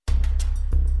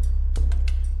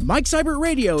Mike Seibert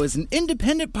Radio is an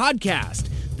independent podcast.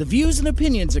 The views and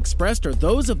opinions expressed are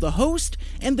those of the host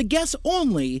and the guests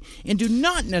only and do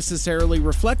not necessarily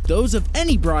reflect those of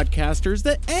any broadcasters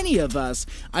that any of us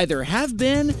either have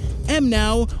been, am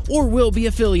now, or will be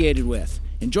affiliated with.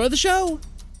 Enjoy the show!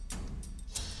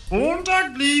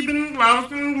 Montag blieben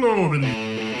draußen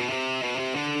globen.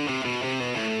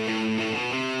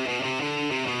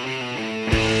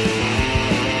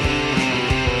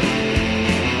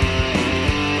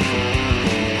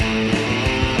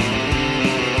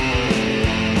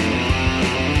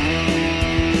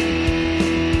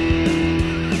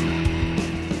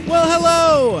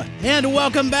 Hello, and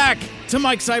welcome back to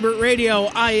Mike Seibert Radio.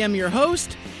 I am your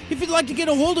host. If you'd like to get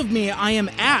a hold of me, I am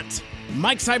at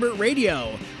Mike Seibert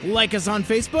Radio. Like us on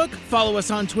Facebook, follow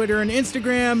us on Twitter and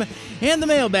Instagram, and the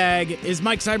mailbag is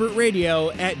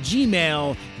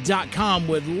mikeseibertradio@gmail.com.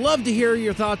 Would love to hear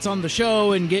your thoughts on the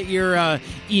show and get your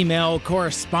email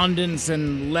correspondence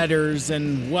and letters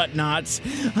and whatnots.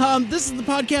 This is the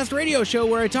podcast radio show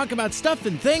where I talk about stuff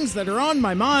and things that are on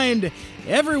my mind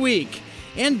every week.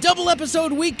 And Double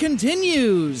Episode Week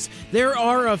continues. There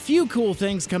are a few cool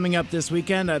things coming up this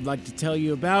weekend I'd like to tell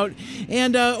you about.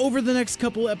 And over the next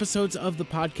couple episodes of the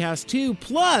podcast, too.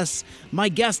 Plus, my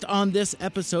guest on this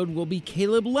episode will be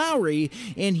Caleb Lowry.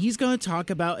 And he's going to talk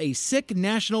about a sick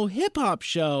national hip-hop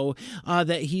show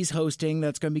that he's hosting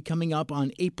that's going to be coming up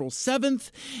on April 7th.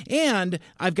 And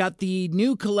I've got the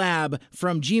new collab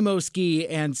from Gmo Ski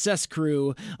and Cess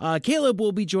Crew. Caleb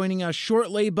will be joining us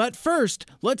shortly. But first,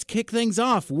 let's kick things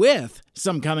off with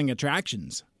some coming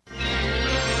attractions.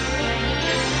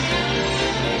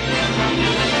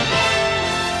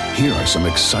 Here are some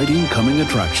exciting coming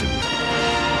attractions.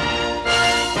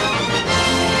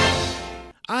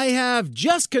 I have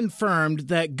just confirmed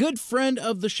that good friend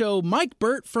of the show, Mike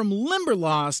Burt from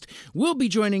Limberlost, will be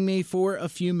joining me for a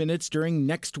few minutes during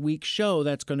next week's show.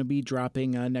 That's going to be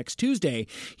dropping next Tuesday.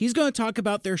 He's going to talk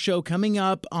about their show coming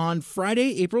up on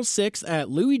Friday, April 6th at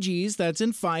Louie G's. That's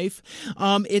in Fife.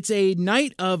 It's a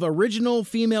night of original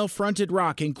female-fronted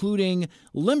rock, including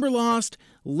Limberlost,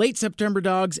 Late September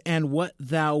Dogs, and What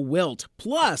Thou Wilt.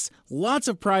 Plus, lots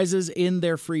of prizes in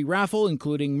their free raffle,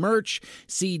 including merch,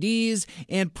 CDs,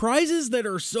 and prizes that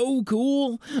are so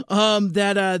cool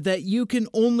that you can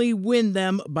only win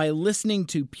them by listening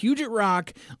to Puget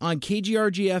Rock on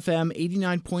KGRG FM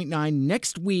 89.9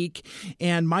 next week.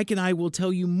 And Mike and I will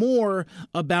tell you more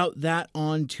about that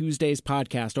on Tuesday's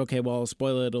podcast. Okay, well, I'll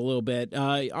spoil it a little bit.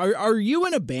 Are you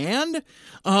in a band?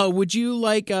 Would you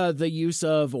like the use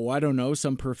of,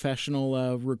 some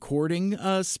professional recording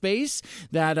space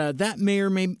that may or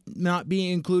may not be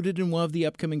included in one of the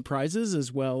upcoming prizes,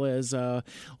 as well as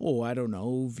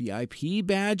VIP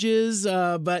badges,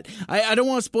 but I don't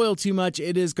want to spoil too much.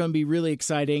 It is going to be really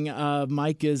exciting.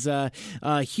 Mike is a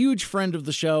huge friend of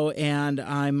the show, and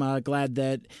I'm glad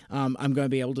that I'm going to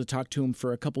be able to talk to him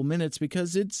for a couple minutes,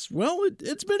 because it's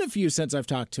been a few since I've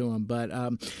talked to him, but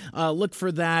look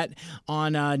for that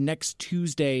on next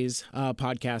Tuesday's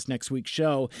podcast, next week's show.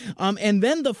 And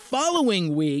then the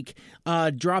following week,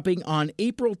 dropping on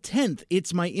April 10th,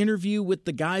 it's my interview with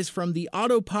the guys from the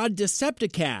Autopod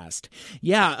Decepticast.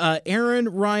 Yeah, Aaron,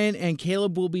 Ryan, and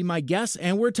Caleb will be my guests,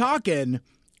 and we're talking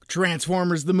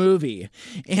Transformers the movie.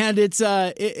 And it's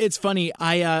funny.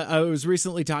 I was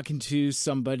recently talking to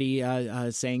somebody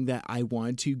saying that I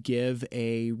want to give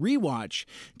a rewatch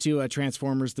to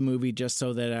Transformers the movie, just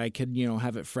so that I could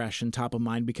have it fresh and top of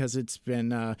mind, because it's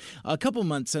been a couple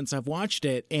months since I've watched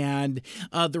it. And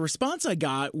the response I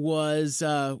got was,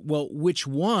 which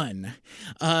one?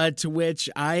 To which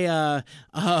I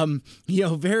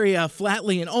very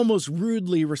flatly and almost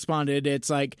rudely responded, it's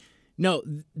like, no,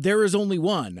 there is only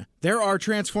one. There are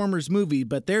Transformers movie,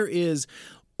 but there is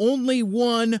only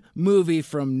one movie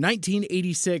from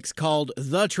 1986 called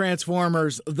The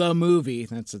Transformers, the movie.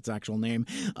 That's its actual name.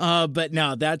 But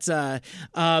no, that's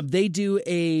they do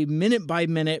a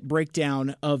minute-by-minute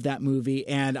breakdown of that movie,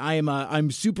 and I'm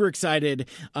super excited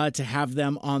to have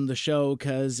them on the show,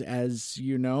 because, as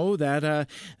you know,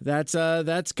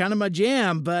 that's kind of my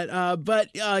jam. But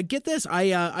get this,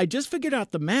 I just figured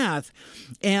out the math,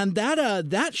 and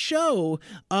that show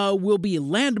will be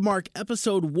landmark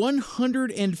episode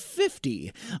 150.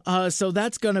 So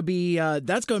that's going to be a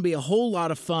whole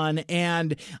lot of fun,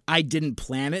 and I didn't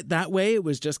plan it that way. It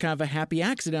was just kind of a happy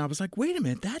accident. I was like, wait a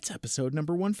minute, that's episode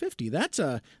number 150. That's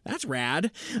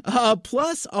rad.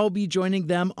 Plus, I'll be joining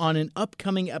them on an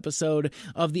upcoming episode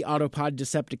of the Autopod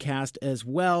Decepticast as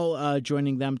well,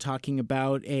 joining them talking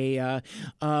about a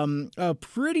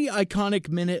pretty iconic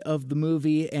minute of the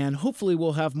movie, and hopefully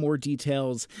we'll have more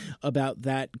details about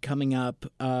that coming up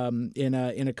in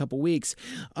a couple weeks.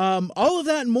 All of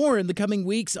that and more in the coming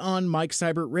weeks on Mike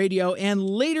Seibert Radio and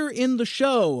later in the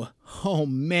show. Oh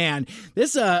man,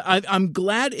 this I'm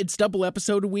glad it's double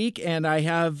episode a week, and I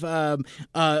have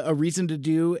a reason to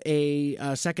do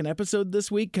a second episode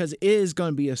this week because it is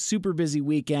going to be a super busy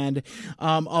weekend.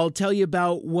 I'll tell you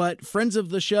about what friends of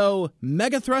the show,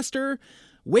 Mega Thruster,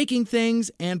 Waking Things,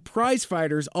 and Prize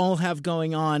Fighters all have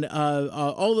going on.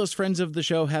 All those friends of the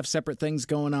show have separate things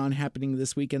going on happening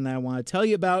this weekend that I want to tell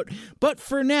you about. But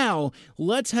for now,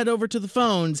 let's head over to the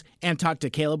phones and talk to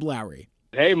Caleb Lowry.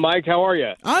 Hey, Mike, how are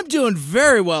you? I'm doing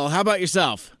very well. How about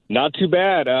yourself? Not too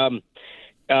bad.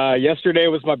 Yesterday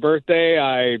was my birthday.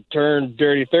 I turned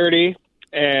dirty 30,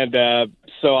 and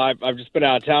so I've just been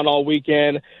out of town all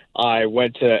weekend. I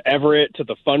went to Everett to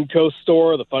the Funko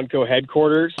store, the Funko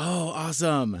headquarters. Oh,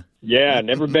 awesome. Yeah,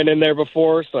 never been in there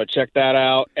before, so I checked that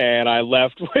out, and I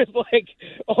left with like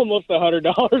almost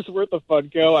 $100 worth of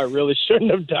Funko. I really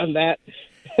shouldn't have done that.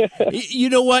 You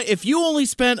know what? If you only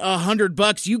spent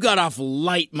 $100, you got off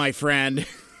light, my friend.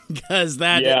 Because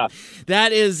that's like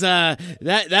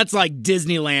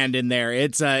Disneyland in there.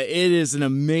 It is an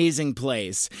amazing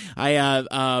place.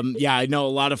 I know a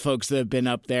lot of folks that have been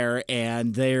up there,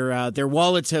 and their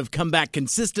wallets have come back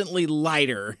consistently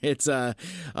lighter. It's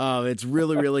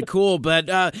really really cool. But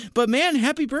man,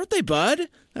 happy birthday, bud!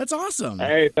 That's awesome.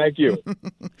 Hey, thank you.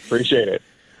 Appreciate it.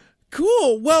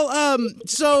 Cool. Well,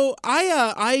 so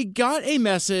I got a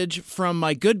message from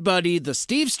my good buddy, the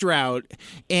Steve Strout,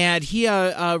 and he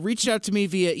reached out to me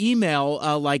via email,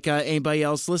 like anybody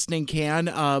else listening can,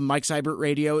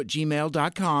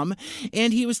 MikeSeibertRadio@gmail.com,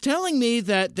 and he was telling me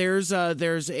that there's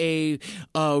a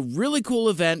really cool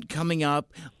event coming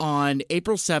up on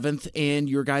April 7th in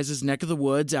your guys' neck of the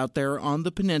woods out there on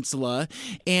the peninsula,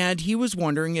 and he was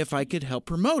wondering if I could help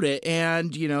promote it.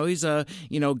 And he's a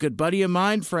good buddy of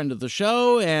mine, friend of the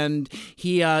show, and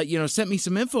he sent me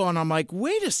some info, and I'm like,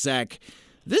 wait a sec,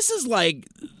 this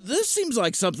seems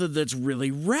like something that's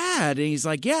really rad. And he's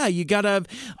like, yeah, you gotta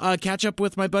catch up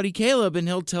with my buddy Caleb, and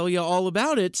he'll tell you all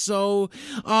about it. So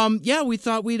we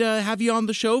thought we'd have you on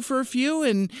the show for a few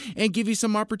and give you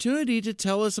some opportunity to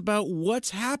tell us about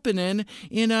what's happening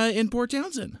in Port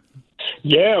Townsend.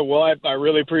 Yeah, well, I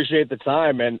really appreciate the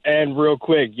time. And real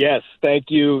quick, yes, thank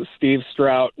you, Steve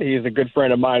Strout. He's a good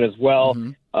friend of mine as well.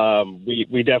 Mm-hmm.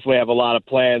 We definitely have a lot of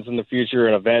plans in the future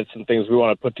and events and things we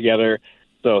want to put together.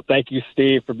 So thank you,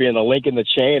 Steve, for being the link in the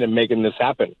chain and making this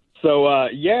happen. So,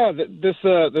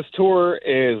 this tour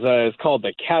is called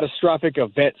the Catastrophic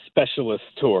Event Specialist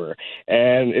Tour,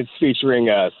 and it's featuring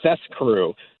Seth's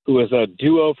Crew, who is a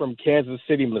duo from Kansas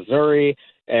City, Missouri.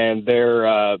 And they're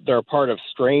a part of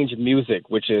Strange Music,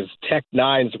 which is Tech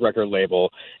Nine's record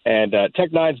label. And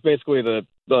Tech Nine's basically the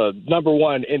number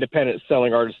one independent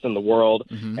selling artist in the world,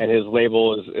 mm-hmm. and his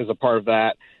label is a part of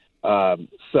that.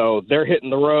 So they're hitting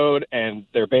the road, and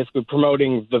they're basically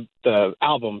promoting the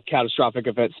album Catastrophic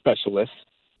Event Specialist.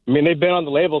 I mean, they've been on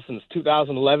the label since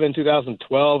 2011,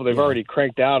 2012. They've already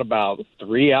cranked out about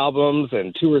 3 albums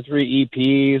and 2 or 3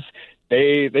 EPs.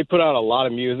 They put out a lot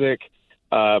of music.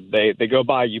 They go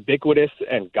by Ubiquitous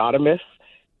and Godamus,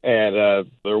 and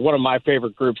they're one of my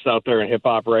favorite groups out there in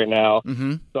hip-hop right now.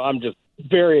 Mm-hmm. So I'm just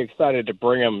very excited to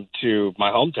bring them to my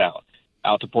hometown,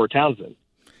 out to Port Townsend.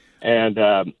 And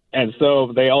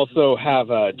so they also have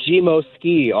Gmo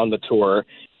Ski on the tour.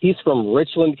 He's from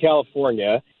Richland,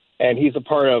 California, and he's a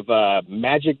part of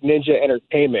Magic Ninja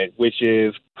Entertainment, which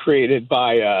is created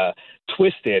by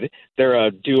Twisted. They're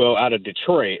a duo out of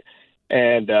Detroit.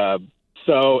 And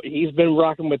so he's been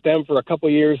rocking with them for a couple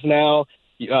of years now.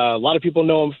 A lot of people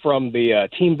know him from the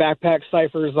Team Backpack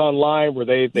Cyphers online, where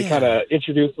they kind of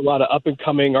introduce a lot of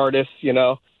up-and-coming artists,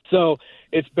 So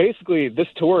it's basically, this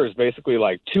tour is basically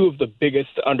like 2 of the biggest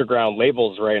underground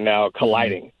labels right now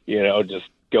colliding, just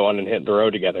going and hitting the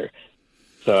road together.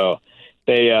 So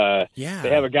they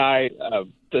have a guy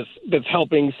that's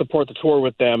helping support the tour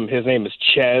with them. His name is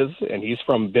Ches, and he's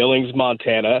from Billings,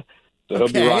 Montana. So he'll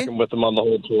be rocking with them on the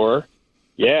whole tour.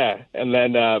 Yeah, and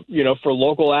then, for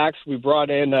local acts, we brought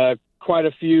in quite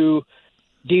a few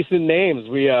decent names.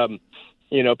 We,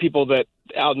 people that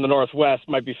out in the Northwest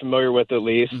might be familiar with at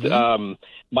least. Mm-hmm.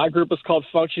 My group is called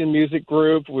Function Music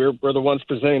Group. We're the ones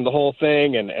presenting the whole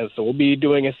thing, and so we'll be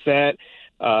doing a set.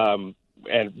 And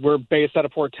we're based out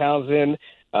of Port Townsend.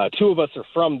 2 of us are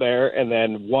from there, and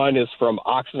then 1 is from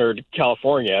Oxnard,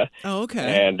 California. Oh,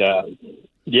 okay. And,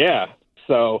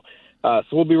 So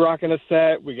we'll be rocking a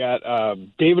set. We got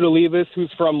David Olivas,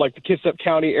 who's from like the Kitsap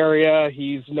County area.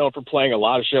 He's known for playing a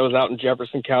lot of shows out in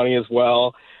Jefferson County as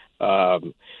well.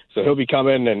 So he'll be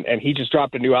coming, and he just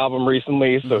dropped a new album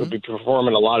recently, so he'll be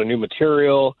performing a lot of new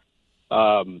material.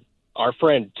 our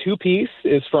friend Two Piece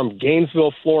is from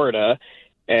Gainesville, Florida,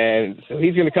 and so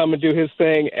he's going to come and do his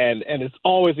thing, and it's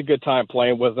always a good time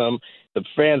playing with him. The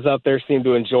fans out there seem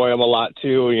to enjoy him a lot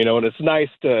too, and it's nice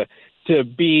to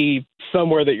be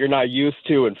somewhere that you're not used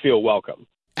to and feel welcome.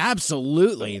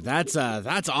 Absolutely. That's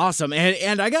awesome.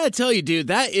 And I got to tell you, dude,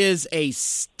 that is a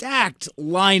stacked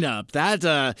lineup.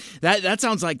 That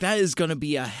sounds like that is going to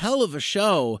be a hell of a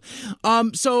show.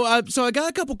 So I got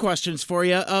a couple questions for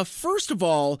you. First of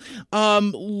all,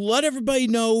 let everybody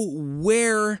know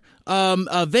where,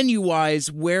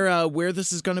 venue-wise, where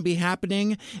this is going to be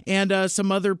happening, and some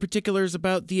other particulars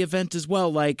about the event as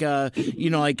well, like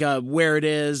where it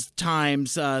is,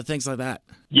 times, things like that.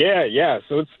 Yeah.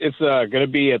 So it's going to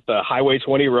be at the Highway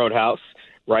 20 Roadhouse,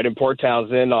 right in Port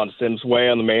Townsend on Sims Way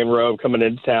on the main road coming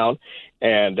into town,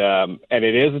 and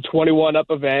it is a 21 up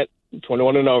event,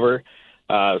 21 and over.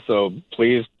 So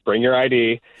please bring your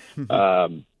ID.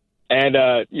 Tickets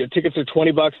are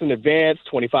 $20 in advance,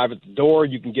 $25 at the door.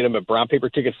 You can get them at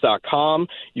brownpapertickets.com.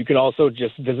 You can also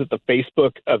just visit the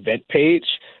Facebook event page.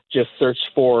 Just search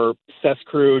for Cess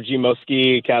Crew, GMO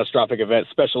Ski, Catastrophic Event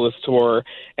Specialist Tour,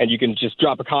 and you can just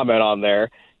drop a comment on there.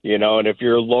 And if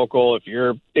you're local, if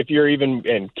you're even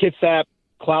in Kitsap,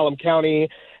 Clallam County,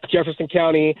 Jefferson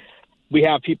County, we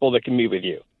have people that can meet with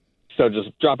you. So just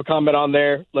drop a comment on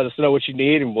there. Let us know what you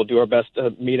need, and we'll do our best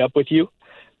to meet up with you.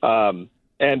 And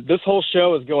this whole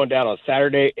show is going down on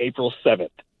Saturday, April 7th.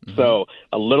 Mm-hmm. So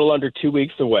a little under 2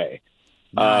 weeks away.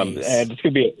 Nice. And it's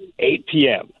going to be at 8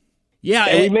 p.m. Yeah.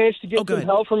 And we managed to get some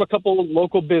help from a couple of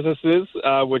local businesses,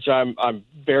 which I'm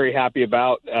very happy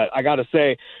about. I got to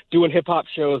say, doing hip-hop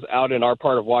shows out in our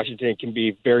part of Washington can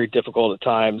be very difficult at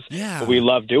times. Yeah. But we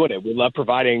love doing it. We love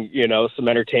providing, some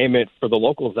entertainment for the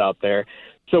locals out there.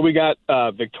 So we got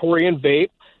Victorian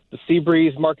Vape, the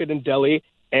Seabreeze Market and Deli,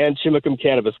 and Chimicum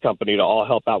Cannabis Company to all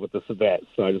help out with this event.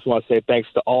 So I just want to say thanks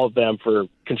to all of them for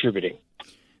contributing.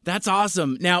 That's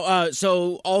awesome. Now,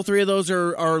 so all three of those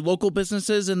are local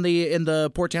businesses in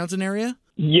the Port Townsend area?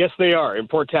 Yes, they are, in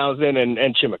Port Townsend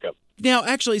and Chimicum. Now,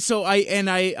 actually, so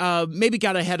I maybe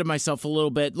got ahead of myself a little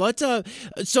bit. Let's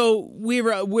so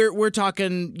we're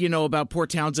talking, about Port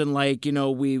Townsend, like,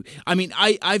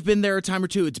 I've been there a time or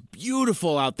two. It's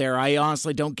beautiful out there. I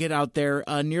honestly don't get out there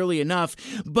nearly enough.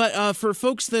 But for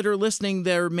folks that are listening,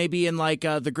 they're maybe in like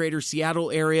the greater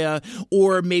Seattle area,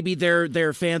 or maybe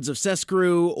they're fans of Cess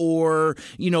Crew, or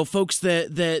folks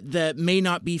that may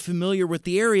not be familiar with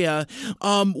the area.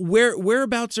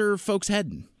 Whereabouts are folks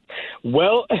heading?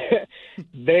 Well,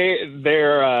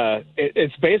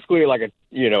 it's basically like a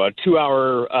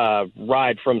 2-hour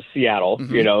ride from Seattle,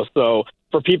 Mm-hmm. So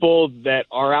for people that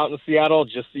are out in Seattle,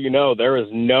 just so you know, there is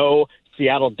no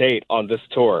Seattle date on this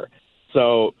tour.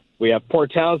 So we have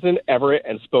Port Townsend, Everett,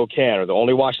 and Spokane are the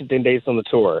only Washington dates on the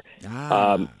tour.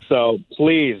 So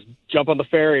please jump on the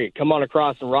ferry, come on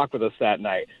across and rock with us that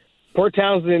night. Port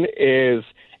Townsend is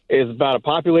about a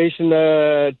population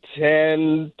of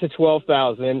 10 to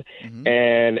 12,000, mm-hmm.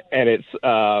 and it's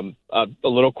a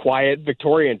little quiet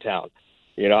Victorian town.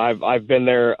 I've been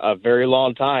there a very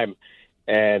long time,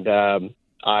 and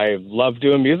I love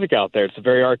doing music out there. It's a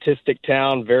very artistic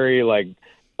town, very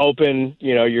open.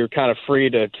 You're kind of free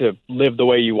to live the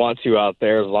way you want to out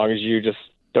there, as long as you just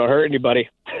don't hurt anybody.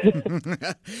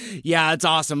 Yeah, it's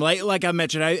awesome. Like I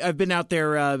mentioned, I've been out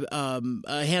there a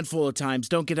handful of times.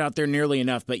 Don't get out there nearly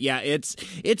enough, but yeah,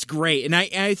 it's great. And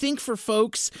I think for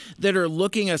folks that are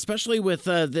looking, especially with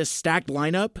this stacked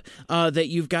lineup that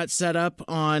you've got set up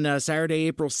on Saturday,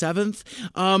 April 7th,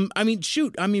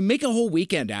 make a whole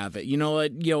weekend out of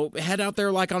it. Head out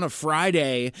there like on a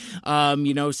Friday,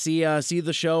 see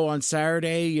the show on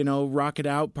Saturday, rock it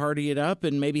out, party it up,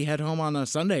 and maybe head home on a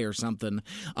Sunday or something.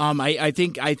 I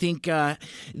think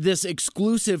this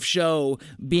exclusive show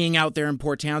being out there in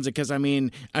Port Townsend, because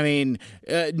nothing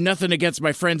against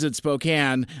my friends in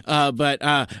Spokane, but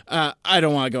I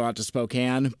don't want to go out to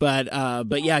Spokane. But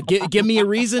yeah, give me a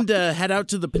reason to head out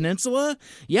to the peninsula.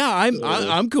 Yeah,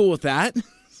 I'm cool with that.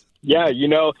 Yeah,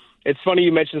 it's funny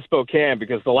you mentioned Spokane,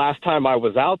 because the last time I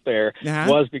was out there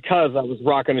was because I was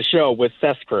rocking a show with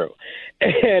Cess Crew,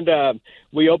 and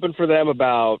we opened for them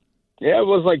about. Yeah, it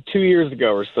was like 2 years ago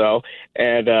or so,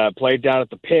 and played down at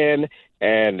the Pin,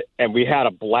 and we had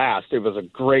a blast. It was a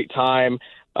great time,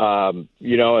 and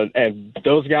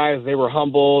those guys, they were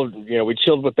humble. We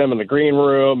chilled with them in the green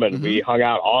room, and we hung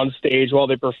out on stage while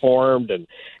they performed.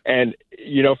 And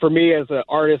for me as an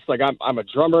artist, I'm a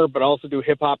drummer, but I also do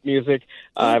hip hop music.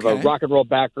 Okay. I have a rock and roll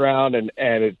background, and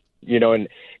in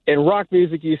rock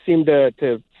music, you seem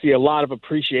to see a lot of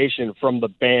appreciation from the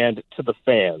band to the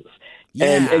fans.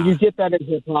 Yeah. And you get that in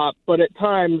hip hop, but at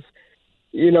times,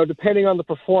 depending on the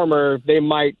performer, they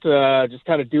might just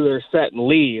kind of do their set and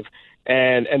leave,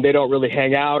 and they don't really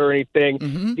hang out or anything.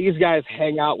 Mm-hmm. These guys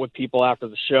hang out with people after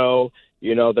the show.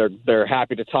 They're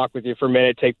happy to talk with you for a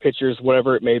minute, take pictures,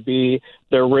 whatever it may be.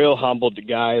 They're real humbled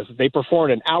guys. They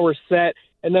performed an hour set,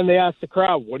 and then they asked the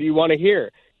crowd, what do you want to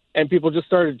hear? And people just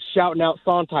started shouting out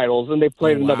song titles, and they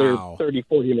played another 30,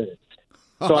 40 minutes.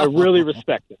 So I really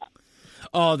respect that.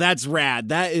 Oh, that's rad.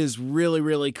 That is really,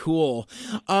 really cool.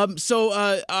 So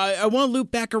I want to loop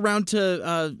back around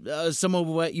to some of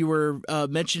what you were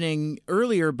mentioning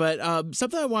earlier, but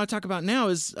something I want to talk about now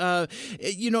is,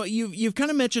 you've kind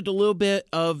of mentioned a little bit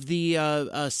of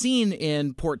the scene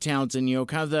in Port Townsend,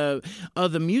 kind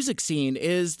of the music scene.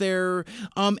 Is there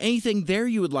anything there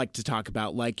you would like to talk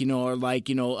about,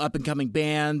 up and coming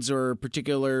bands or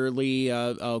particularly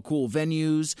cool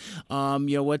venues?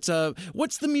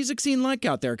 What's the music scene like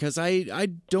out there? Because I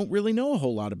don't really know a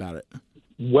whole lot about it.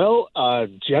 Well,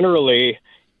 generally,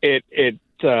 there's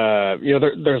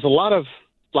a lot of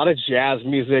jazz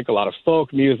music, a lot of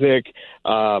folk music.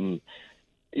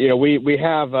 We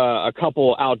have a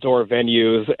couple outdoor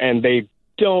venues, and they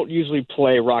don't usually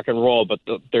play rock and roll, but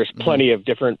there's plenty of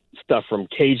different stuff from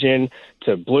Cajun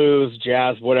to blues,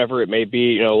 jazz, whatever it may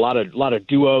be. A lot of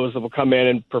duos that will come in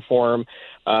and perform.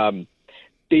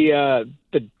 The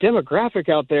demographic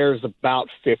out there is about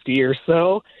 50 or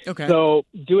so. Okay. So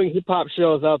doing hip hop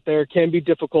shows out there can be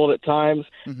difficult at times,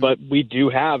 but we do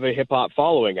have a hip hop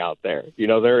following out there.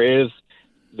 There is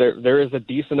a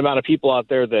decent amount of people out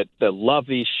there that love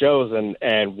these shows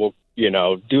and will,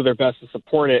 do their best to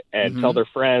support it and tell their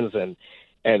friends.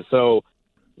 And so,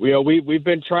 we've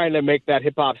been trying to make that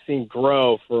hip hop scene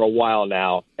grow for a while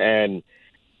now. And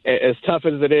as tough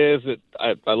as it is,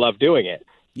 I love doing it.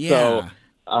 Yeah. So,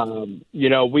 I'm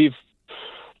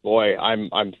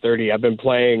 30. I've been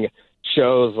playing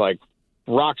shows like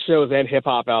rock shows and hip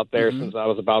hop out there since I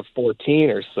was about 14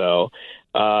 or so,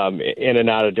 in and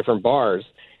out of different bars.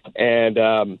 And,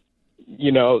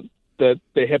 the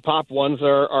hip hop ones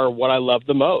are what I love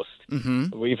the most.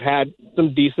 We've had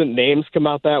some decent names come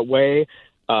out that way.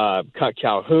 Cut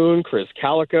Calhoun, Chris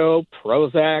Calico,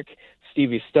 Prozac,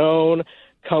 Stevie Stone,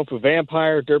 Kung Fu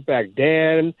Vampire, Dirtbag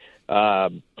Dan,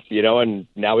 and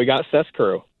now we got Cess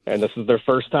Crew, and this is their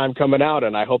first time coming out,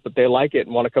 and I hope that they like it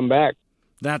and want to come back.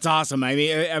 That's awesome. I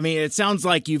mean, it sounds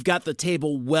like you've got the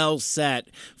table well set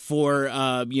for,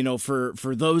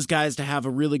 for those guys to have a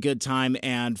really good time,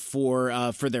 and for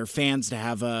their fans to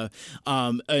have an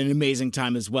amazing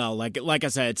time as well. Like I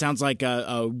said, it sounds like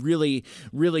a really,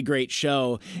 really great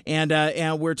show. And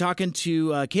we're talking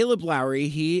to Caleb Lowry.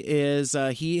 He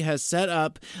has set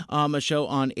up a show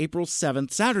on April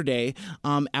 7th, Saturday,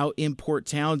 out in Port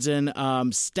Townsend.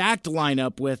 Stacked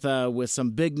lineup with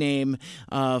some big name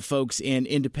folks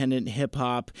in independent hip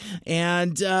hop,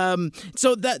 and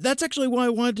so that's actually what I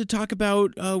wanted to talk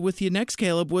about with you next,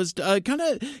 Caleb. Was kind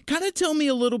of tell me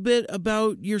a little bit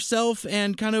about yourself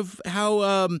and kind of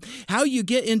how you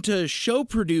get into show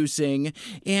producing,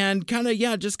 and kind of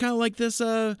like this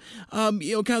kind of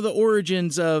the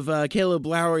origins of Caleb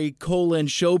Lowry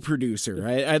show producer.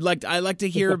 I'd like to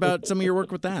hear about some of your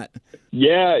work with that.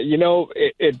 Yeah,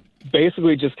 it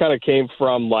basically just kind of came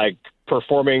from like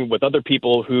performing with other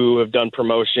people who have done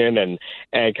promotion and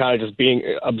kind of just being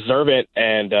observant,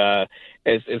 and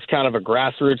it's kind of a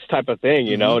grassroots type of thing,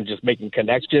 and just making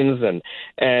connections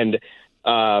and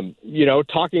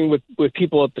talking with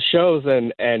people at the shows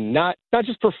and not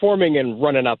just performing and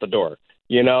running out the door,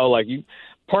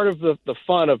 part of the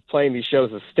fun of playing these shows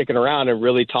is sticking around and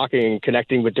really talking and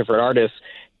connecting with different artists.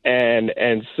 And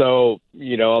so,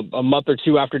 a month or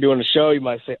two after doing the show, you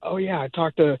might say, oh yeah, I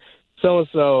talked to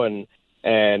so-and-so and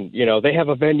they have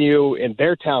a venue in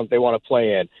their town they want to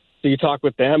play in. So you talk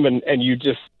with them and you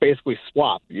just basically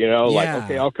swap, like,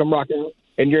 okay, I'll come rock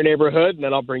in your neighborhood and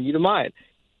then I'll bring you to mine.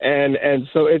 And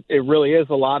so it really is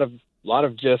a lot of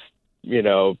just,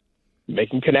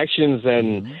 making connections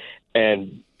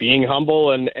and being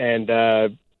humble and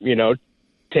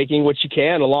taking what you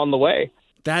can along the way.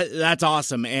 That's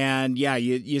awesome. And yeah,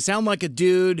 you sound like a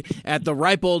dude at the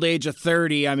ripe old age of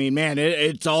 30. I mean, man,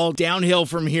 it's all downhill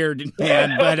from here,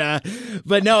 man.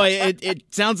 But no, it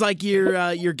sounds like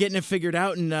you're getting it figured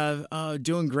out and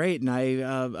doing great. And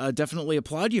I definitely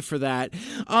applaud you for that.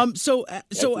 So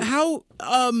how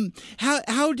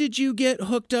did you get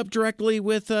hooked up directly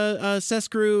with Cess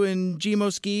Crew and G-Mo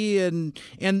Ski and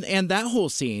that whole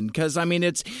scene? Because I mean,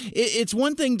 it's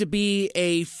one thing to be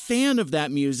a fan of that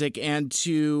music and to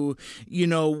to,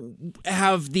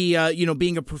 have the,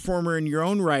 being a performer in your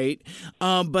own right.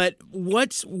 But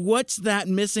what's that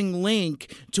missing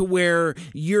link to where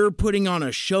you're putting on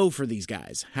a show for these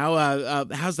guys?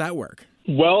 How's that work?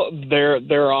 Well,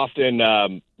 they're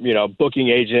often, booking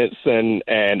agents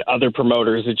and other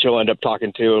promoters that you'll end up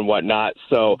talking to and whatnot.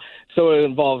 So it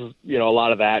involves, a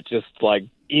lot of that, just like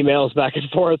emails back and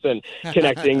forth and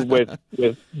connecting with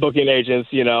booking agents,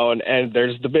 and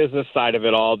there's the business side of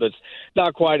it all that's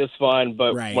not quite as fun.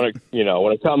 But right.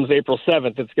 when it comes April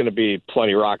 7th, it's going to be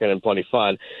plenty rocking and plenty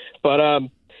fun. But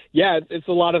it's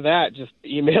a lot of that, just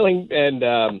emailing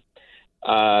and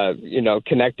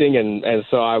connecting. And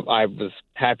so I was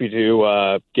happy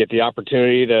to get the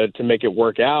opportunity to make it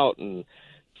work out. And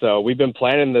so we've been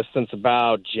planning this since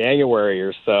about January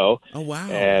or so. Oh, wow.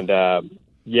 And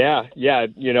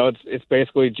it's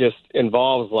basically just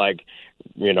involves like,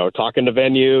 talking to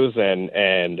venues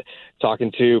and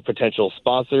talking to potential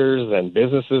sponsors and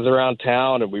businesses around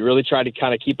town. And we really try to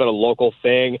kind of keep it a local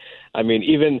thing. I mean,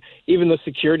 even the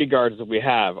security guards that we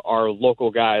have are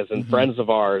local guys and friends of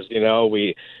ours.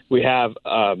 We have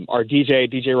our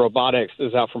DJ Robotics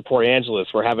is out from Port Angeles.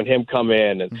 We're having him come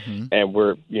in and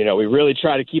we're, we really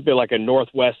try to keep it like a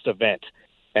Northwest event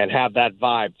and have that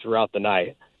vibe throughout the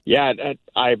night. Yeah,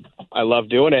 I love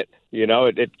doing it.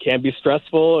 It can be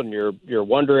stressful, and you're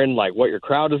wondering like what your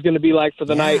crowd is going to be like for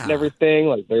the night and everything.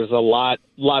 Like there's a lot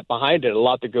behind it, a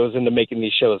lot that goes into making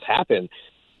these shows happen.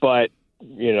 But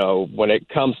when it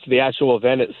comes to the actual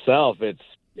event itself,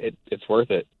 it's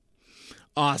worth it.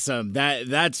 Awesome.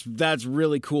 That's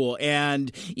really cool.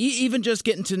 And even just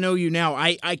getting to know you now,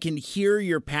 I can hear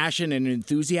your passion and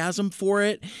enthusiasm for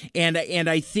it. And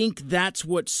I think that's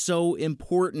what's so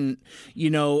important,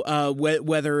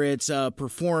 whether it's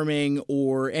performing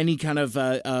or any kind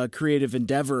of creative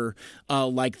endeavor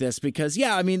like this, because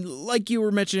like you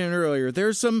were mentioning earlier,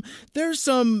 there's some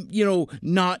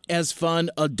not as fun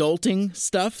adulting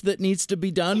stuff that needs to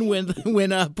be done when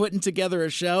putting together a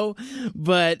show.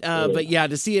 But yeah,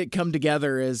 to see it come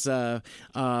together is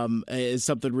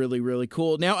something really, really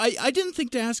cool. Now, I didn't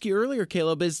think to ask you earlier,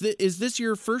 Caleb, is this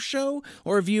your first show,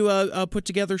 or have you put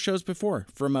together shows before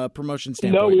from a promotion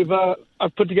standpoint? No,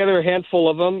 I've put together a handful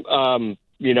of them.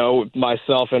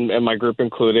 Myself and my group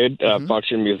included,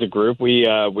 Function Music Group. We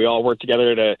all work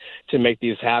together to make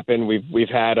these happen. We've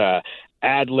had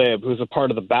Adlib, who's a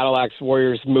part of the Battle Axe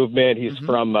Warriors movement. He's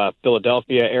from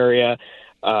Philadelphia area.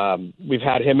 We've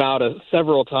had him out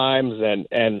several times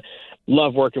and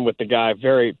love working with the guy.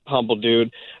 Very humble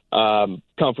dude. Kung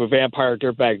Fu Vampire,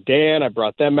 Dirtbag Dan, I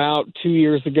brought them out 2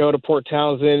 years ago to Port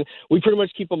Townsend. We pretty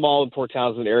much keep them all in Port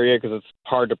Townsend area because it's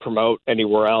hard to promote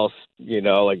anywhere else,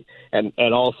 and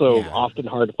also often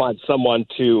hard to find someone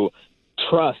to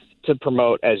trust to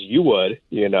promote as you would,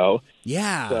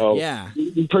 Yeah. So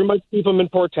we pretty much keep them in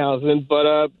Port Townsend.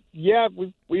 But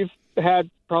we've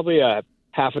had probably a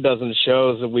half a dozen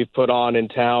shows that we've put on in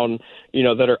town,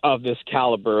 that are of this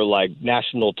caliber, like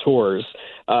national tours.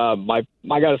 I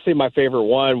got to say my favorite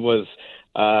one was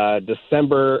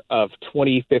December of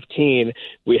 2015.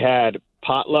 We had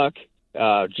Potluck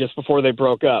just before they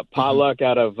broke up. Potluck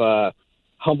out of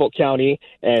Humboldt County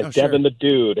and Devin the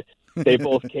Dude. They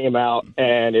both came out,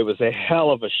 and it was a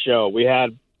hell of a show. We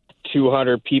had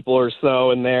 200 people or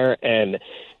so in there, and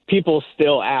people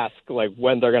still ask like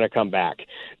when they're going to come back.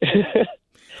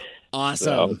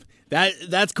 Awesome. So,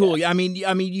 that's cool. Yeah. I mean,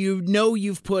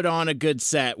 you've put on a good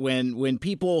set when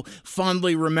people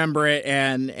fondly remember it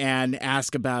and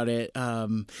ask about it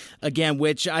again.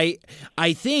 Which I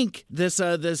think this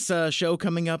show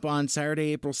coming up on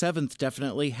Saturday, April 7th,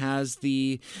 definitely has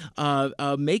the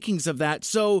makings of that.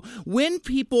 So when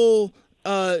people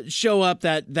show up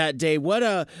that day,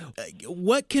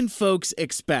 what can folks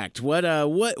expect?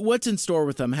 What's in store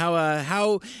with them?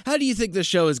 How do you think the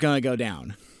show is going to go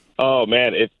down? Oh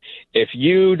man, if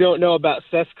you don't know about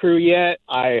Seth's Crew yet,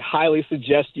 I highly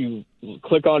suggest you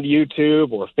click on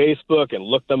YouTube or Facebook and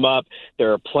look them up.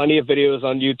 There are plenty of videos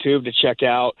on YouTube to check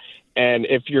out. And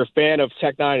if you're a fan of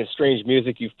Tech Nine and Strange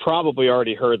Music, you've probably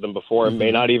already heard them before and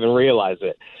may not even realize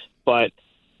it. But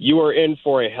you are in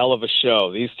for a hell of a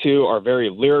show. These two are very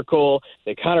lyrical.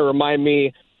 They kind of remind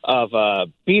me of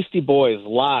Beastie Boys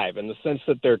live in the sense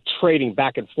that they're trading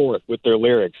back and forth with their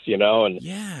lyrics,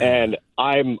 and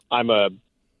I'm a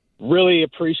really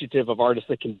appreciative of artists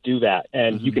that can do that.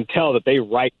 And you can tell that they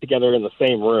write together in the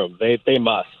same room. They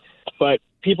must. But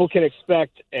people can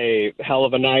expect a hell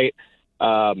of a night.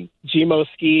 Gmo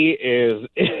Ski is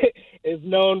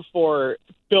known for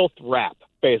filth rap,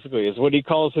 basically, is what he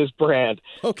calls his brand.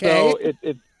 Okay.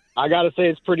 So I got to say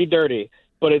it's pretty dirty.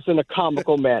 but it's in a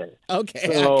comical manner.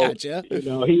 Okay, So, I gotcha.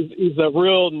 He's a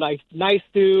real nice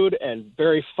dude and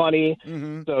very funny.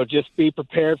 Mm-hmm. So just be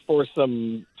prepared for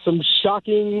some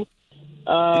shocking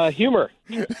humor.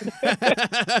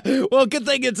 Well, good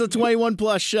thing it's a 21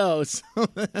 plus show. So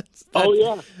Oh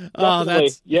yeah, definitely.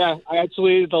 that's Yeah,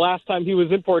 the last time he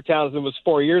was in Port Townsend was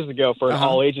 4 years ago for an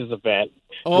all ages event,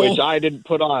 which I didn't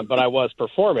put on, but I was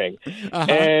performing,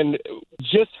 and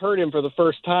just heard him for the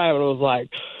first time, and I was like,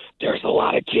 there's a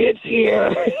lot of kids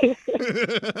here.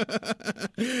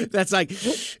 That's like,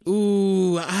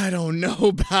 ooh, I don't know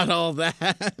about all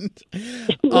that.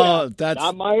 Oh, that's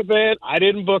not my event. I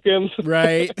didn't book him.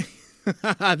 right.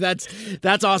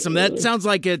 That's awesome. That sounds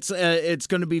like it's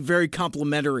going to be very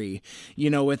complimentary,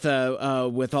 with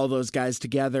all those guys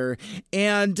together.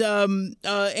 And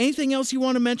anything else you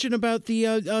want to mention about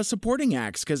the supporting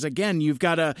acts? Because again, you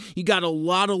got a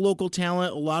lot of local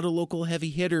talent, a lot of local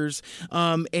heavy hitters.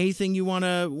 Anything you want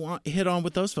to hit on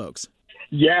with those folks?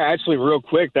 Yeah, actually, real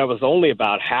quick, that was only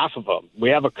about half of them. We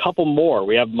have a couple more.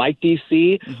 We have Mike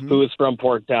DC, who is from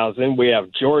Port Townsend. We have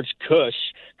George Cush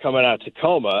coming out of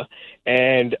Tacoma,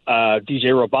 and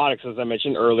DJ Robotics, as I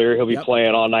mentioned earlier, he'll be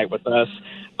playing all night with us.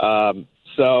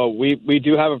 So we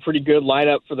do have a pretty good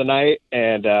lineup for the night,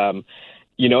 and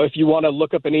if you want to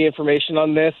look up any information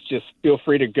on this, just feel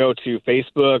free to go to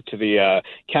Facebook, to the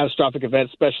Catastrophic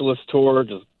Event Specialist Tour.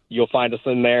 You'll find us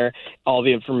in there. All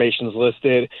the information is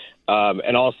listed.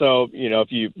 And also,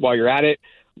 while you're at it,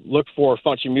 look for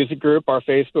Funky Music Group, our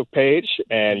Facebook page,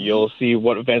 and you'll see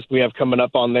what events we have coming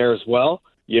up on there as well.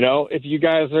 If you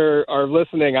guys are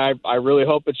listening, I really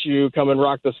hope that you come and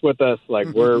rock this with us. Like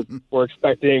we're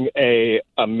expecting a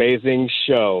amazing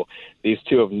show. These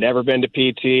two have never been to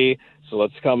PT. So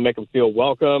let's come make them feel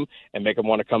welcome and make them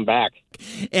want to come back.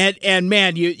 And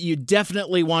man, you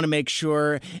definitely want to make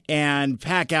sure and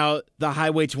pack out the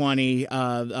Highway 20,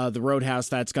 the Roadhouse.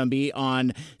 That's going to be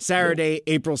on Saturday,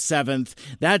 April 7th.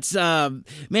 That's,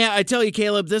 man, I tell you,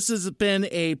 Caleb, this has been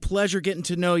a pleasure getting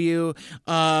to know you.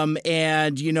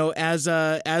 And,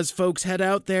 as folks head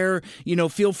out there,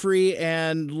 feel free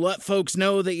and let folks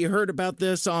know that you heard about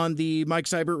this on the Mike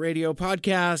Seibert Radio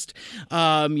podcast.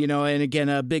 And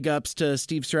again, big ups to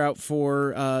Steve Strout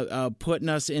for putting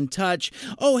us in touch.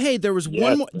 Oh, hey, there was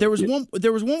one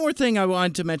more thing I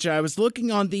wanted to mention. I was looking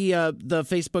on the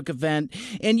Facebook event,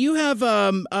 and you have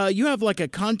like a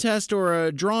contest or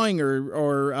a drawing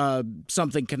or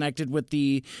something connected with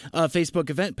the Facebook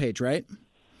event page, right?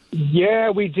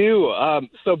 Yeah, we do.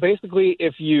 So basically,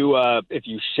 if you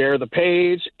share the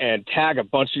page and tag a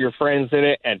bunch of your friends in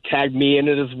it and tag me in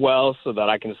it as well, so that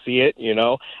I can see it,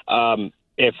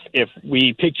 if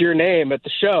we pick your name at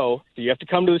the show, so you have to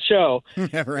come to the show.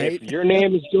 Right. If your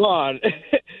name is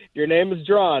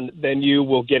drawn, then you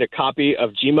will get a copy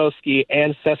of G-Moski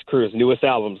and Cess Crew's newest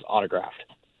albums autographed.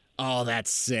 Oh, that's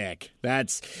sick.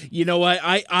 That's, you know what?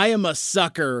 I am a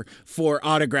sucker for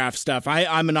autograph stuff.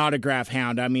 I'm an autograph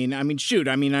hound.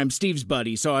 I'm Steve's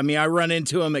buddy. So, I run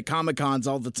into him at Comic-Cons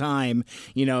all the time,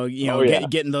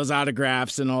 getting those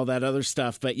autographs and all that other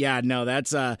stuff. But yeah, no,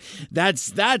 that's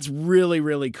really,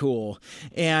 really cool.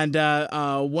 And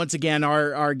once again,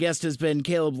 our guest has been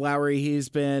Caleb Lowry. He's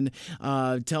been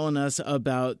telling us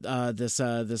about this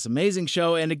amazing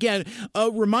show. And again,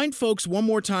 remind folks one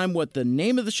more time what the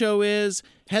name of the show is,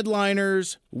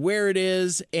 headliners, where it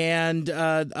is, and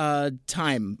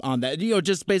time on that.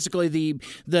 Just basically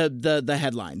the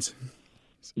headlines.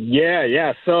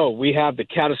 Yeah. So we have the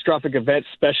Catastrophic Event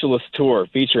Specialist Tour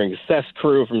featuring Cess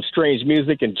Crew from Strange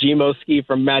Music and G-Moski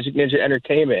from Magic Ninja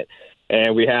Entertainment.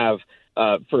 And we have,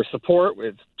 for support,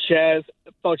 with Chaz,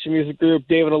 Funky Music Group,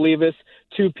 David Olivas,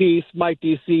 Two Piece, Mike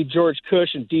DC, George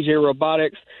Cush, and DJ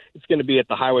Robotics. It's going to be at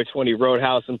the Highway 20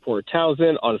 Roadhouse in Port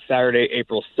Townsend on Saturday,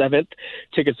 April 7th.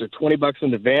 Tickets are $20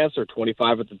 in advance or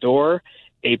 $25 at the door.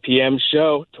 8 p.m.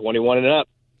 show, 21 and up.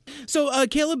 So,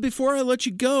 Caleb, before I let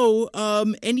you go,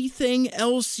 anything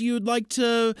else you'd like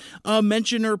to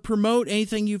mention or promote?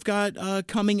 Anything you've got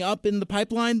coming up in the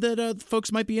pipeline that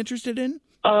folks might be interested in?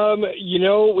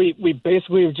 We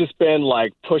basically have just been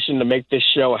pushing to make this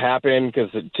show happen because,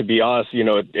 to be honest,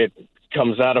 it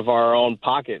comes out of our own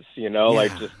pockets,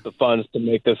 just the funds to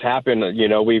make this happen.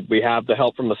 We have the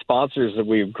help from the sponsors that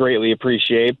we greatly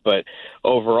appreciate, but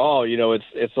overall,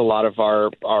 it's a lot of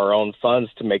our own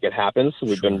funds to make it happen. So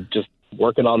we've been just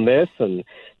working on this and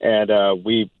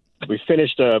we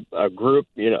finished a group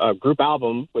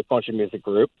album with Funky Music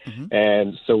Group. Mm-hmm.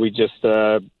 And so we just,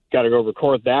 got to go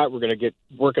record that. We're going to get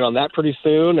working on that pretty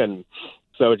soon. And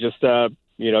so just,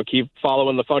 keep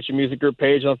following the Funky Music Group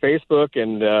page on Facebook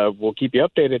and we'll keep you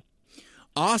updated.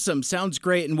 Awesome. Sounds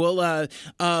great. And we'll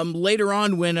later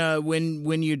on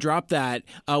when you drop that,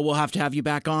 we'll have to have you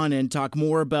back on and talk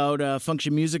more about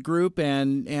Function Music Group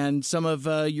and some of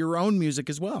your own music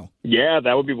as well. Yeah,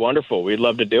 that would be wonderful. We'd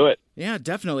love to do it. Yeah,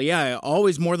 definitely. Yeah,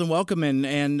 always more than welcome.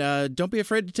 And don't be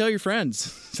afraid to tell your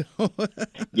friends. So.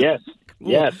 Yes. Cool.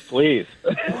 Yes, please.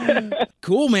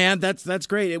 Cool, man. That's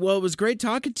great. Well, it was great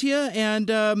talking to you. And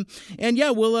yeah,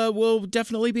 we'll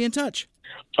definitely be in touch.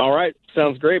 All right.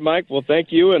 Sounds great, Mike. Well,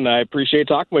 thank you, and I appreciate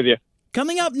talking with you.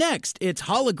 Coming up next, it's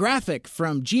Holographic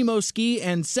from Gmo Ski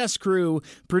and Cess Crew,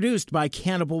 produced by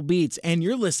Cannibal Beats, and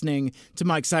you're listening to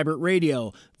Mike Seibert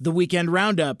Radio. The Weekend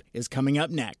Roundup is coming up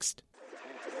next.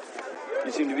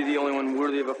 You seem to be the only one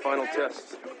worthy of a final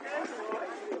test.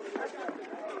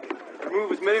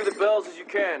 Remove as many of the bells as you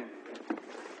can.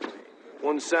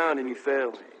 One sound and you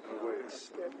fail.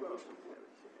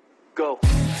 Go.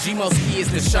 Gmo Ski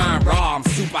is the shine raw, I'm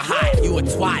super hot, you a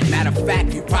twat. Matter of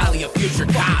fact, you probably a future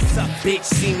cop. Bitch,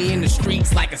 see me in the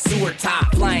streets like a sewer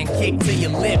top. Flying kick to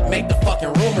your lip, make the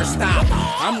fucking rumor stop.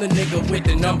 I'm the nigga with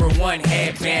the #1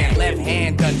 headband. Left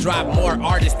hand done drop more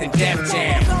artists than Def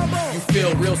Jam. You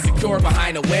feel real secure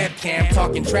behind a webcam.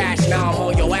 Talking trash, now I'm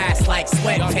on your ass like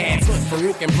sweatpants.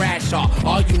 Farouk and Bradshaw,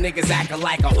 all you niggas act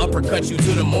alike. I'll uppercut you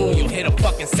to the moon, you'll hit a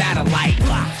fucking satellite.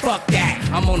 Fuck that,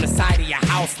 I'm on the side of your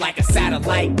house like a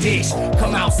satellite dish.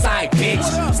 Come outside,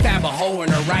 bitch. Stab a hole in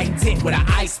her right tit with an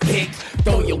ice pick.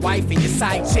 Throw your wife and your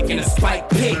side chick in a spike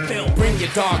pig. Bring your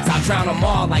dogs, I'll drown them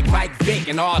all like Mike Vick.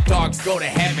 And all dogs go to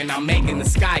heaven, I'm making the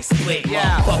sky split.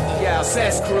 Yeah,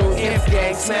 Cess Crew, Inf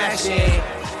Gang, smashing.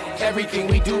 Everything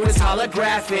we do is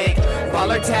holographic.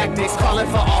 Baller tactics, calling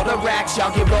for all the racks.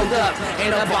 Y'all get rolled up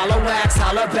in a ball of wax.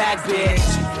 Holler back,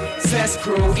 bitch. Cess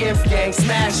Crew, Inf Gang,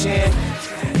 smashing.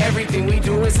 Everything we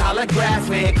do is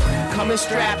holographic. Coming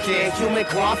strapped in, human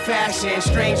claw fashion.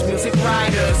 Strange music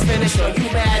riders, finish on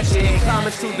you magic.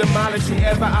 Promise to demolish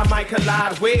whoever I might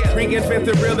collide with. Reinvent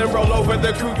the real and roll over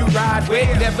the crew you ride with.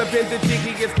 Never been the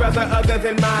jiggiest brother other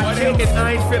than my chick. And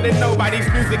I ain't feeling nobody's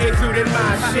music, including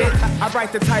my shit. I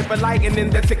write the type of lightning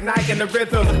that's igniting the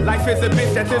rhythm. Life is a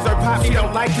bitch that deserves pop, she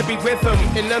don't like to be with him.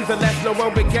 And nonetheless, no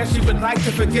one would guess she would like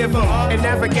to forgive him. And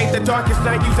navigate the darkest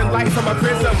night using light from a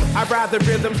prism. I ride the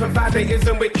rhythm, provide the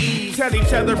ism with ease. Tell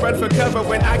each other run for cover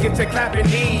when I get to clapping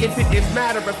knees. If it is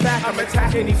matter of fact, I'm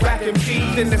attacking these rap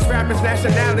MCs. And this rapper's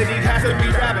nationality has to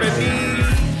be Japanese.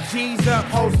 G's up,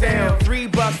 hoes down, 3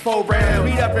 bucks, 4 rounds.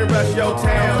 Meet up and rush your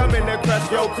town, coming to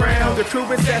crush your crown. The crew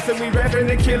is Sesame, repping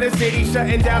the killer city,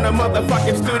 shutting down a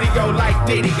motherfucking studio like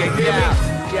Diddy. You hear me?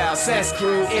 Yeah, Cess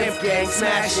Crew, Inf Gang,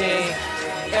 smashing.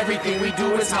 Everything we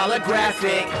do is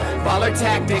holographic. Baller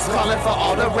tactics, calling for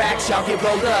all the racks. Y'all get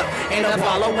rolled up in a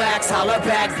ball of wax. Holler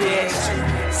back, bitch.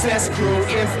 Cess Crew,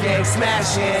 Inf Gang,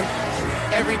 smashing.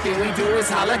 Everything we do is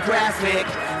holographic.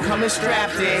 Coming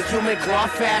strapped in, human claw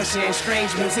fashion.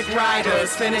 Strange music riders,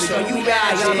 finish on you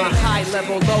magic. I'm a high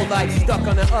level, low life, stuck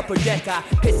on the upper deck. I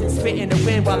piss and spit in the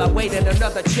wind while I wait in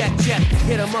another check.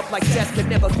 Hit them up like Cess, could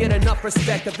never get enough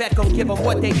respect. The vet gon' give them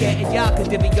what they get, and y'all can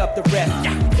divvy up the rest.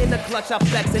 In the clutch, I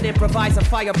flex and improvise a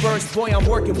fire burst. Boy, I'm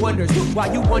working wonders.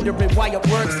 While you wondering why it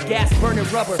works, gas burning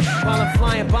rubber. While I'm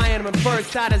flying, buying them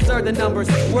first, I deserve the numbers.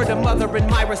 Word of mother in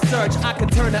my research, I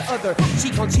could turn the other.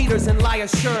 Cheat on cheaters and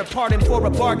liars, sure, pardon for a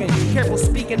bargain. Careful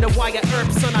speaking to wire herb,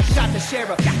 son, I shot the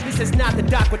sheriff. This is not the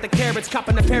doc with the carrots,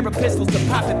 copping a pair of pistols to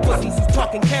popping pussies who's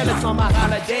talking careless on my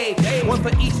holiday. One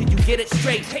for each of you, get it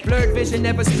straight. Blurred vision,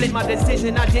 never split my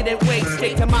decision, I didn't wait.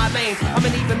 Stay to my lane, I'm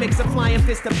an even mix of flying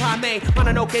fist and pomade. On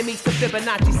an okay meets the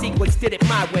Fibonacci sequence, did it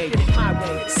my way.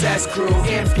 Cess Crew,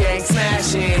 Inf Gang,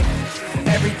 smashing.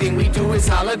 Everything we do is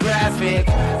holographic.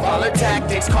 Baller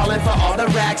tactics, calling for all the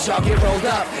racks. Y'all get rolled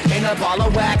up in a ball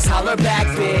of wax. Holler back,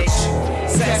 bitch.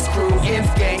 Cess Crew,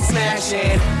 Inf Gang,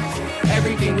 smashing.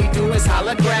 Everything we do is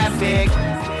holographic.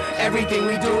 Everything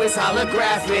we do is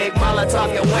holographic.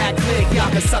 Molotov and whack click,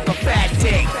 y'all can suck a fat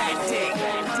dick.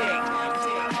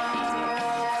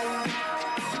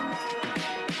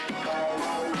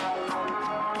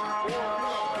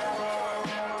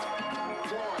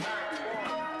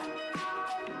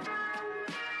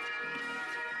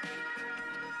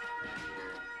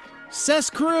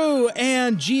 Cess Crew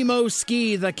and Gmo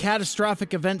Ski, the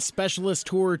Catastrophic Event Specialist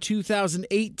Tour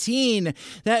 2018.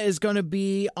 That is going to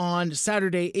be on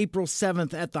Saturday, April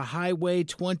 7th at the Highway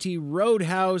 20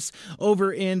 Roadhouse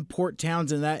over in Port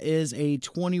Townsend. That is a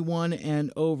 21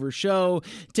 and over show.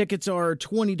 Tickets are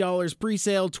 $20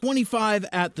 pre-sale, $25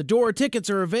 at the door.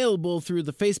 Tickets are available through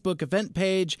the Facebook event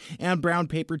page and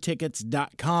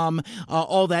brownpapertickets.com.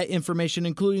 All that information,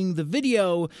 including the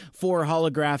video for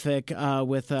Holographic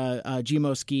with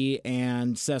Gmo Ski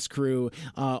and Cess Crew.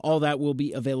 All that will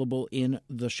be available in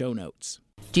the show notes.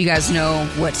 Do you guys know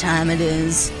what time it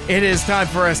is? It is time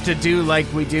for us to do like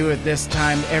we do at this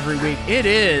time every week. It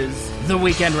is the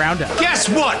Weekend Roundup. Guess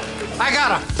what? I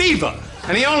got a fever,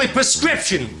 and the only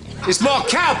prescription is more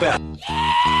cowbell.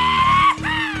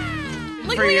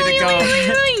 For you to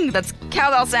go. That's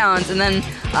cowbell sounds, and then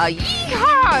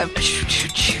yeehaw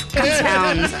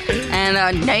sounds,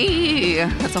 and neigh.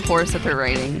 That's a horse that they're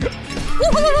riding.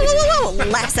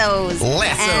 Lassos.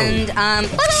 And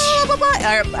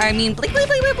bling bling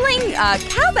bling bling.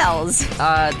 Cowbells.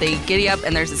 They giddy up,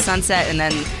 and there's a sunset, and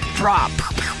then drop.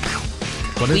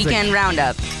 Weekend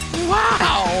Roundup.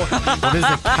 Wow. What does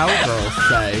the cowbell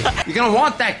say? You're gonna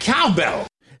want that cowbell.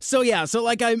 So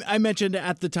like I mentioned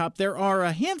at the top, there are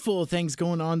a handful of things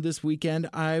going on this weekend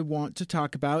I want to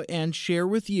talk about and share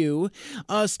with you.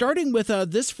 Starting with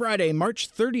this Friday,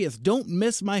 March 30th, don't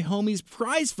miss my homies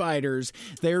Prize Fighters.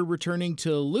 They're returning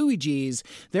to Louis G's.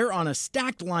 They're on a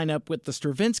stacked lineup with the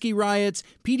Stravinsky Riots,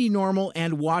 PD Normal,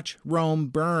 and Watch Rome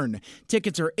Burn.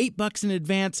 Tickets are $8 in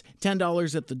advance,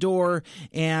 $10 at the door.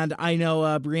 And I know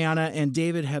Brianna and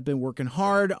David have been working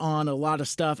hard on a lot of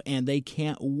stuff, and they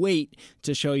can't wait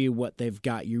to show you what they've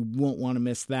got. You won't want to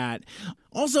miss that.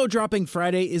 Also dropping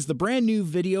Friday is the brand new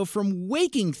video from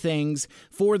Waking Things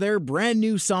for their brand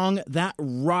new song, That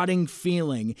Rotting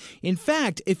Feeling. In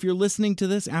fact, if you're listening to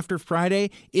this after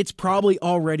Friday, it's probably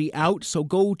already out, so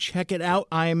go check it out.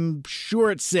 I'm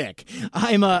sure it's sick.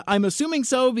 I'm assuming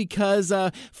so because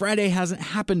Friday hasn't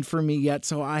happened for me yet,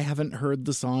 so I haven't heard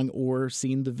the song or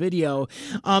seen the video.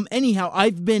 Anyhow,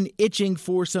 I've been itching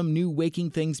for some new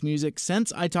Waking Things music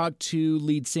since I talked to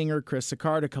lead singer Chris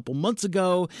Sicard a couple months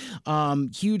ago.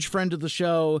 Huge friend of the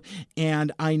show,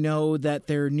 and I know that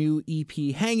their new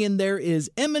EP Hang In There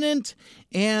is imminent,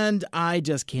 and I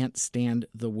just can't stand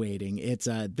the waiting. It's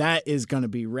that is going to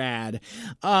be rad.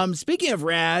 Speaking of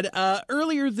rad,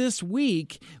 earlier this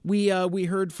week we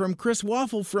heard from Chris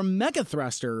Waffle from Mega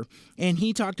Thruster, and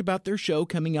he talked about their show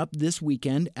coming up this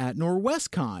weekend at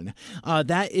NorwestCon.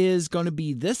 That is going to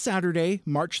be this Saturday,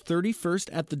 March 31st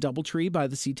at the Doubletree by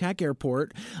the SeaTac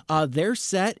Airport. Their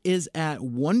set is at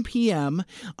 1 p.m.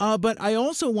 But I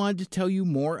also wanted to tell you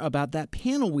more about that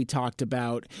panel we talked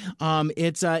about.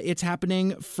 It's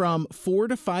happening from 4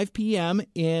 to 5 p.m.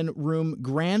 in room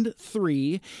Grand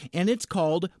 3, and it's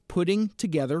called Putting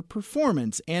Together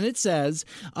Performance. And it says,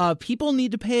 people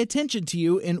need to pay attention to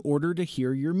you in order to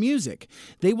hear your music.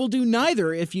 They will do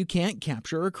neither if you can't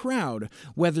capture a crowd.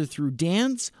 Whether through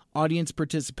dance, audience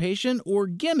participation, or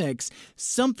gimmicks,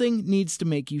 something needs to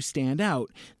make you stand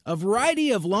out. A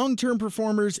variety of long-term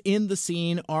performers in the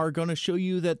scene are going to show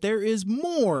you that there is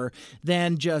more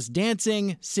than just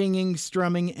dancing, singing,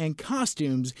 strumming, and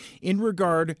costumes in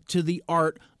regard to the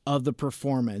art of the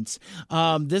performance.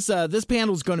 This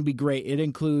panel is going to be great. It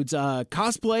includes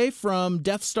cosplay from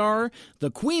Death Star,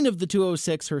 the Queen of the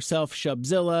 206 herself,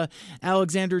 Shubzilla,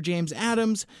 Alexander James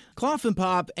Adams, Cloth and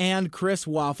Pop, and Chris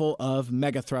Waffle of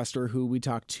Mega Thruster, who we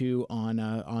talked to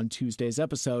on Tuesday's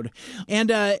episode. And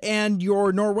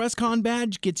your NorwestCon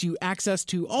badge gets you access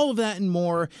to all of that and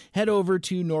more. Head over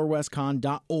to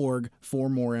norwestcon.org for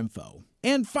more info.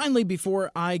 And finally,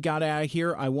 before I got out of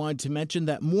here, I wanted to mention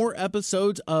that more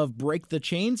episodes of Break the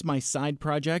Chains, my side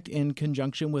project in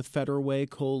conjunction with Federal Way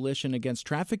Coalition Against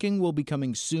Trafficking, will be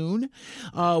coming soon,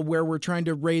 where we're trying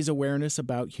to raise awareness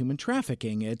about human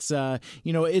trafficking. It's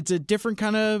it's a different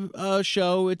kind of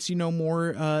show. It's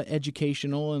more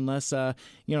educational and less not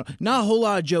a whole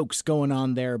lot of jokes going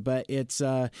on there. But it's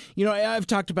I've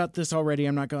talked about this already.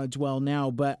 I'm not going to dwell now,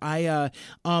 but I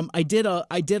did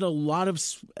a lot of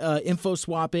info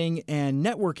swapping and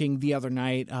networking the other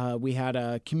night. We had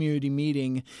a community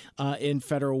meeting in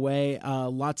Federal Way,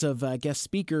 lots of guest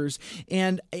speakers,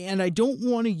 and I don't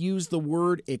want to use the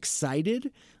word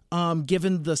excited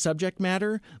given the subject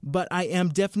matter, but I am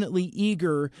definitely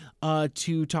eager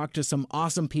to talk to some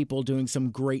awesome people doing some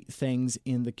great things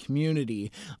in the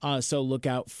community. So look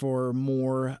out for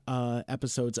more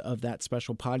episodes of that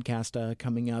special podcast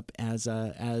coming up as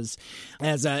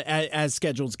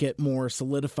schedules get more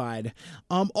solidified.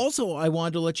 Also, I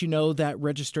wanted to let you know that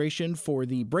registration for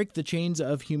the Break the Chains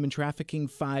of Human Trafficking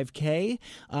 5K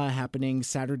happening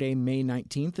Saturday, May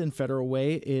 19th in Federal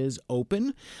Way is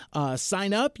open.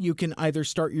 Sign up. You can either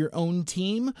start your own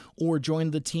team or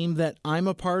join the team that I'm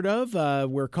a part of.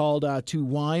 We're called To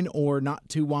Wine or Not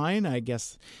To Wine. I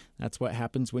guess that's what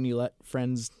happens when you let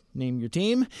friends name your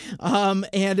team. And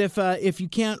if you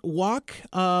can't walk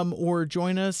or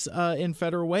join us in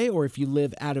Federal Way, or if you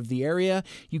live out of the area,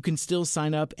 you can still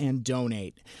sign up and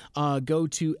donate. Go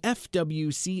to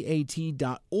fwcat.org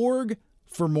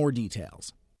for more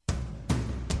details.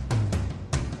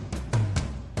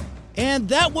 And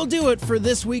that will do it for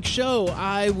this week's show.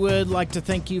 I would like to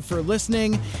thank you for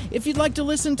listening. If you'd like to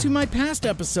listen to my past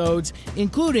episodes,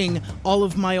 including all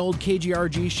of my old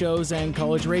KGRG shows and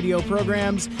college radio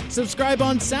programs, subscribe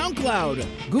on SoundCloud,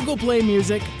 Google Play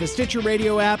Music, the Stitcher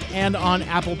Radio app, and on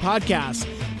Apple Podcasts.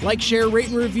 Like, share, rate,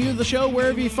 and review the show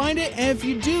wherever you find it. And if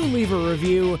you do leave a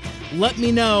review, let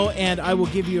me know, and I will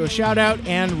give you a shout out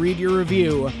and read your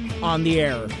review on the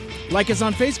air. Like us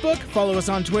on Facebook, follow us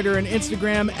on Twitter and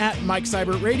Instagram at Mike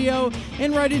Seibert Radio,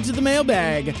 and write into the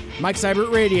mailbag,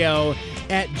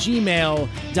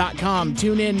 MikeSeibertRadio@gmail.com.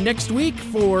 Tune in next week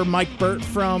for Mike Burt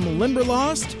from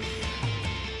Limberlost.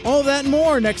 All that and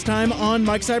more next time on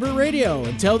Mike Seibert Radio.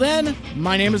 Until then,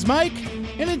 my name is Mike,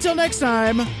 and until next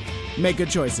time, make good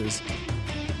choices.